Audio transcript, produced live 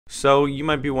So you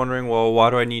might be wondering, well, why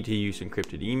do I need to use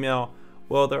encrypted email?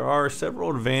 Well, there are several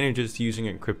advantages to using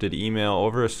encrypted email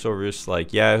over a service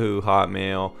like Yahoo,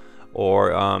 Hotmail,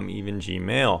 or even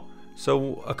Gmail.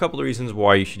 So a couple of reasons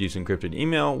why you should use encrypted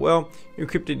email. Well,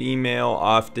 encrypted email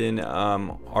often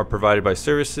are provided by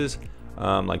services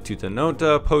like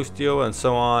Tutanota, Postio, and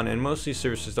so on, and most of these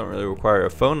services don't really require a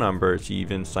phone number to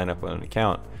even sign up on an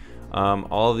account.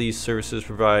 All of these services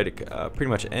provide pretty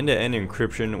much end-to-end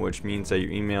encryption, which means that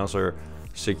your emails are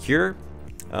secure.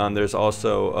 There's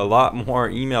also a lot more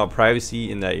email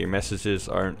privacy in that your messages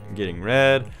aren't getting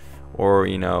read or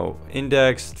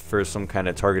indexed for some kind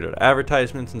of targeted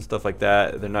advertisements and stuff like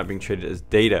that. They're not being treated as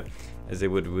data as they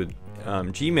would with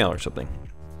Gmail or something.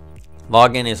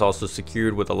 Login is also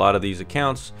secured with a lot of these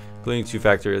accounts, including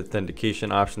two-factor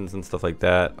authentication options and stuff like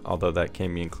that, although that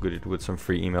can be included with some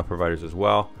free email providers as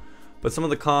well. But some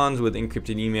of the cons with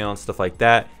encrypted email and stuff like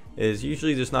that is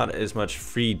usually there's not as much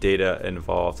free data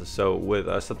involved. So with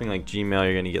something like Gmail,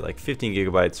 you're going to get like 15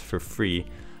 gigabytes for free,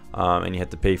 and you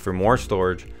have to pay for more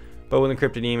storage. But with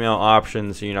encrypted email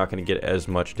options, you're not going to get as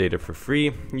much data for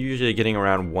free. You're usually getting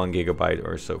around 1 gigabyte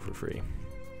or so for free.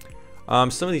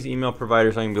 Some of these email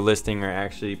providers I'm going to be listing are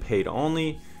actually paid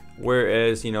only,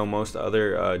 whereas most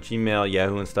other Gmail,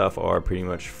 Yahoo, and stuff are pretty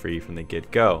much free from the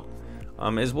get-go.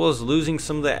 As well as losing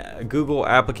some of the Google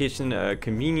application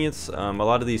convenience. A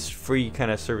lot of these free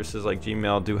kind of services like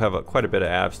Gmail do have quite a bit of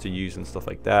apps to use and stuff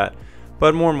like that.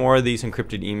 But more and more of these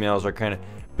encrypted emails are kind of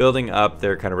building up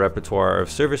their kind of repertoire of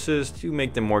services to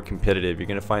make them more competitive. You're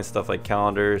going to find stuff like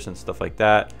calendars and stuff like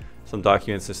that, some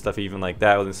documents and stuff even like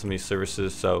that within some of these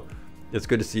services. So it's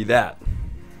good to see that.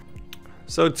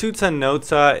 So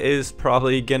Tutanota is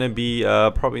probably going to be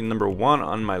probably number one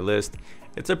on my list.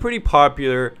 It's a pretty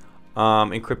popular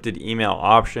encrypted email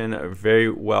option,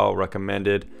 very well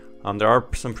recommended. There are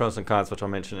some pros and cons which I'll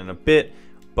mention in a bit,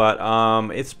 but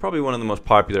it's probably one of the most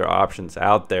popular options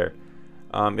out there.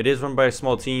 It is run by a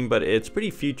small team, but it's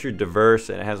pretty feature diverse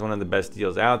and it has one of the best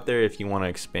deals out there if you want to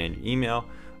expand your email.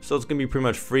 So it's going to be pretty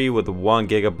much free with a 1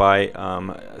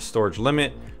 gigabyte storage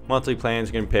limit. Monthly plans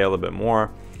are going to pay a little bit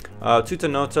more.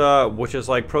 Tutanota, which is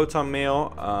like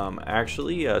ProtonMail,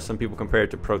 actually some people compare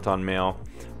it to ProtonMail,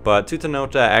 but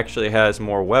Tutanota actually has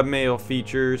more webmail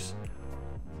features,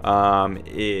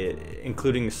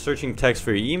 including searching text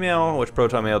for your email, which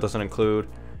ProtonMail doesn't include.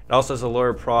 It also has a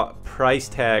lower price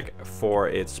tag for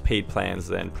its paid plans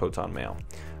than ProtonMail.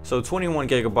 So 21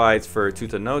 gigabytes for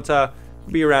Tutanota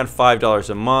will be around $5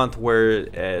 a month,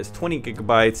 whereas 20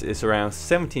 gigabytes is around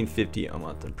 $17.50 a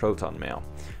month in ProtonMail.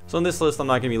 So in this list, I'm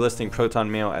not going to be listing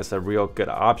ProtonMail as a real good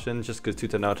option, just because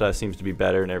Tutanota seems to be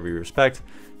better in every respect,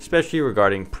 especially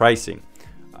regarding pricing.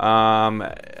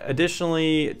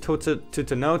 Additionally,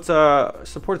 Tutanota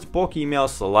supports bulk email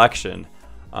selection,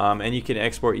 and you can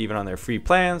export even on their free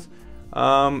plans.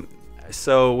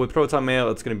 So with ProtonMail,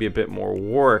 it's going to be a bit more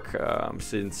work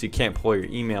since you can't pull your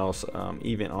emails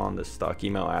even on the stock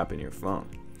email app in your phone.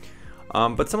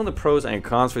 But some of the pros and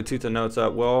cons for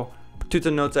Tutanota, well,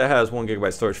 Tutanota has 1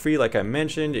 gigabyte storage free, like I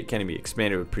mentioned. It can be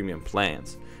expanded with premium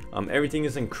plans. Everything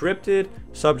is encrypted.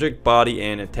 Subject, body,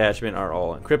 and attachment are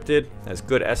all encrypted. Has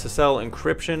good SSL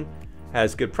encryption.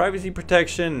 Has good privacy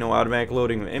protection. No automatic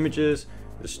loading of images.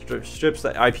 It strips the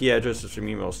IP addresses from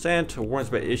emails sent. Warns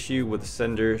by issue with the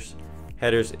sender's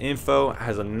headers info.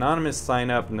 Has anonymous sign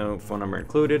up, no phone number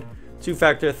included.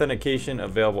 Two-factor authentication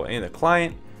available in the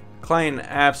client. Client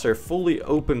apps are fully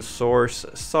open source,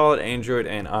 solid Android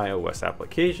and iOS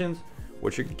applications,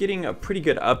 which are getting a pretty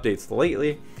good updates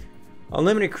lately.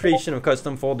 Unlimited creation of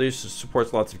custom folders,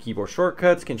 supports lots of keyboard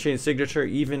shortcuts, can change signature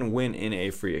even when in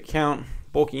a free account.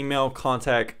 Bulk email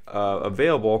contact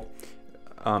available,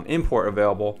 import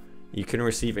available. You can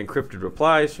receive encrypted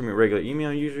replies from your regular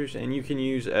email users, and you can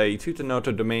use a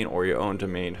Tutanota domain or your own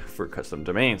domain for custom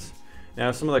domains.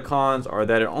 Now, some of the cons are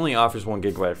that it only offers 1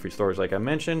 gigabyte of free storage, like I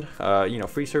mentioned.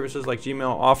 Free services like Gmail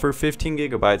offer 15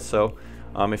 gigabytes, so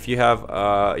if you have,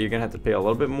 you're gonna have to pay a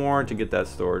little bit more to get that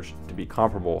storage to be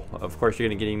comparable. Of course, you're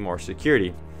gonna get more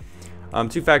security.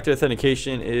 Two-factor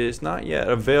authentication is not yet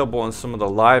available in some of the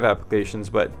live applications,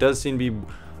 but does seem to be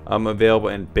available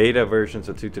in beta versions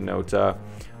of Tutanota.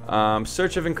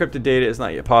 Search of encrypted data is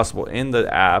not yet possible in the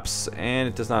apps, and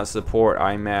it does not support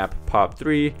IMAP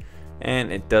POP3.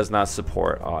 And it does not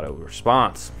support auto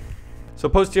response. So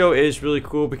Postio is really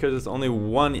cool because it's only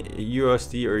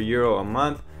 $1 or euro a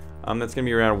month. That's gonna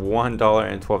be around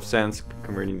 $1.12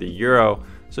 converting to euro.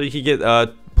 So you can get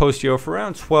Postio for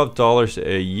around $12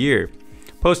 a year.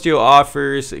 Postio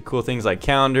offers cool things like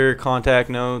calendar, contact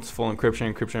notes, full encryption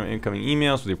of incoming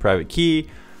emails with your private key,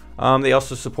 They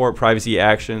also support privacy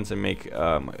actions and make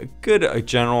a good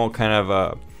general kind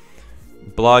of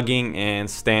blogging and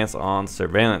stance on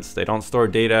surveillance. They don't store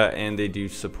data, and they do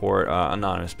support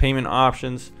anonymous payment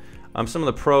options. Some of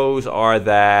the pros are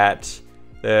that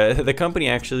the company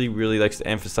actually really likes to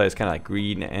emphasize kind of like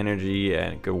green energy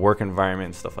and good work environment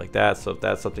and stuff like that. So if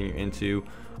that's something you're into,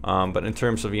 but in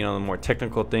terms of, you know, the more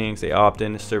technical things, they opt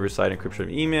in server-side encryption of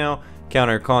email,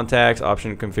 counter contacts,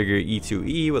 option to configure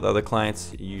E2E with other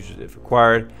clients users if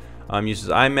required, uses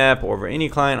IMAP over any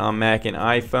client on Mac and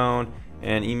iPhone,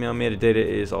 and email metadata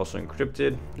is also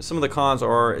encrypted. Some of the cons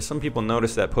are some people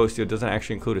notice that Posty doesn't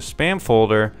actually include a spam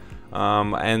folder,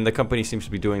 and the company seems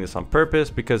to be doing this on purpose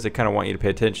because they kind of want you to pay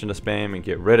attention to spam and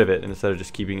get rid of it instead of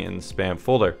just keeping it in the spam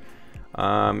folder.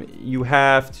 You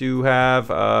have to have,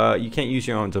 you can't use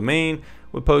your own domain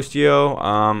with Postio,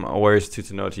 whereas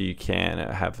Tutanota you can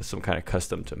have some kind of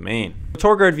custom domain.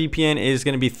 TorGuard VPN is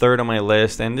going to be third on my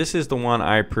list, and this is the one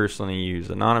I personally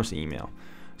use, anonymous email.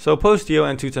 So Postio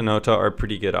and Tutanota are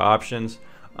pretty good options,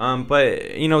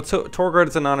 but you know,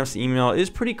 TorGuard's anonymous email is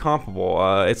pretty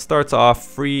comparable. It starts off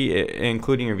free,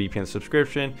 including your VPN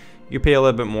subscription. You pay a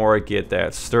little bit more to get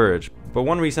that storage. But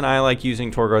one reason I like using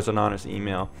TorGuard's anonymous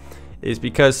email is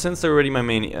because since they're already my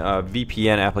main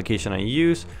VPN application I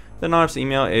use, the anonymous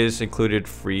email is included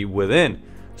free within.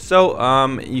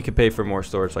 So you can pay for more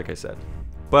storage, like I said.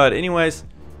 But anyways,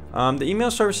 the email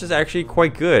service is actually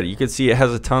quite good. You can see it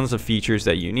has tons of features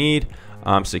that you need.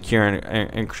 Secure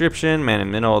encryption,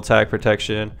 man-in-the-middle attack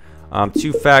protection,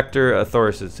 two-factor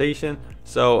authorization.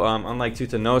 So unlike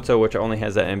Tutanota, which only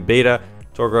has that in beta,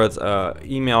 TorGuard's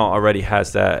email already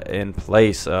has that in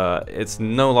place. It's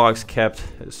no logs kept,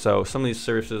 so some of these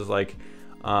services like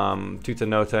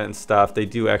Tutanota and stuff, they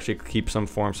do actually keep some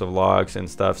forms of logs and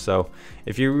stuff. So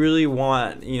if you really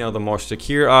want, you know, the more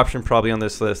secure option probably on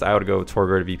this list, I would go with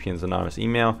TorGuard VPN's anonymous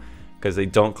email because they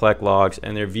don't collect logs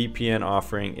and their VPN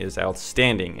offering is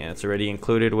outstanding and it's already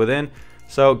included within.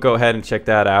 So go ahead and check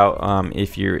that out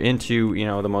if you're into, you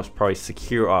know, the most probably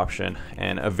secure option,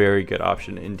 and a very good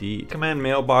option indeed.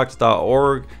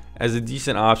 CommandMailbox.org as a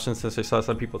decent option since I saw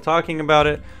some people talking about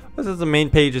it. But since the main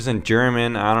page is in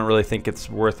German, I don't really think it's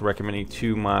worth recommending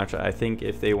too much. I think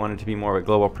if they wanted to be more of a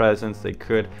global presence, they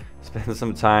could spend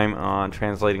some time on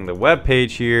translating the web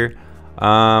page here.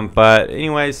 But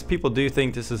anyways, people do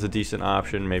think this is a decent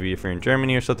option, maybe if you're in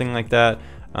Germany or something like that.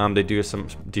 They do have some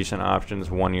decent options,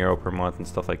 €1 per month and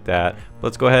stuff like that. But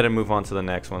let's go ahead and move on to the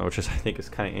next one, which is, I think is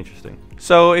kind of interesting.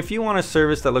 So if you want a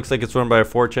service that looks like it's run by a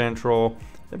 4chan troll,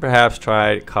 then perhaps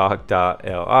try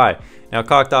CockDaLi. Now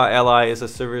CockDaLi is a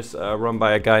service run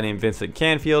by a guy named Vincent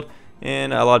Canfield,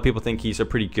 and a lot of people think he's a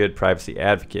pretty good privacy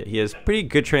advocate. He has pretty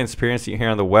good transparency here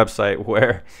on the website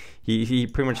where he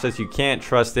pretty much says you can't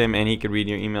trust him and he can read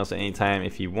your emails at any time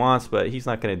if he wants, but he's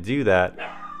not going to do that.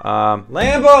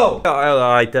 Lambo!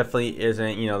 CockDaLi definitely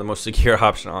isn't, you know, the most secure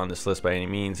option on this list by any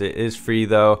means. It is free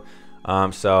though,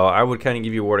 so I would kind of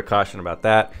give you a word of caution about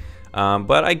that.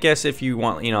 But I guess if you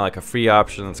want, you know, like a free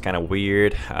option that's kind of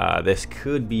weird, this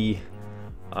could be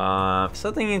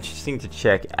something interesting to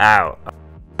check out.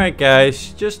 Alright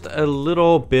guys, just a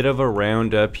little bit of a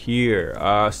roundup here.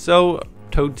 So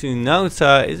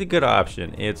Tutanota is a good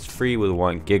option. It's free with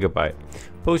 1 GB.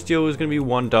 Postio is going to be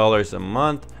 $1 a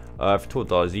month for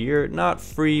 $12 a year. Not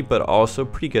free, but also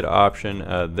pretty good option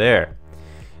there.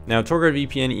 Now TorGuard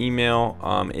VPN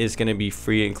email is going to be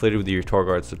free, included with your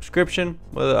TorGuard subscription,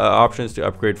 with options to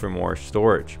upgrade for more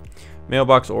storage.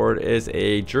 Mailbox.org is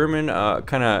a German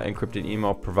kind of encrypted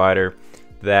email provider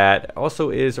that also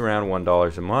is around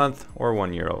 $1 a month or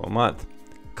 €1 a month.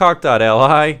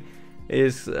 CockDaLi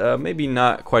is maybe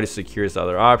not quite as secure as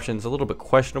other options, a little bit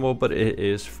questionable, but it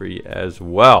is free as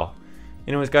well.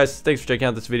 Anyways guys, thanks for checking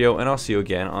out this video, and I'll see you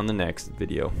again on the next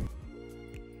video.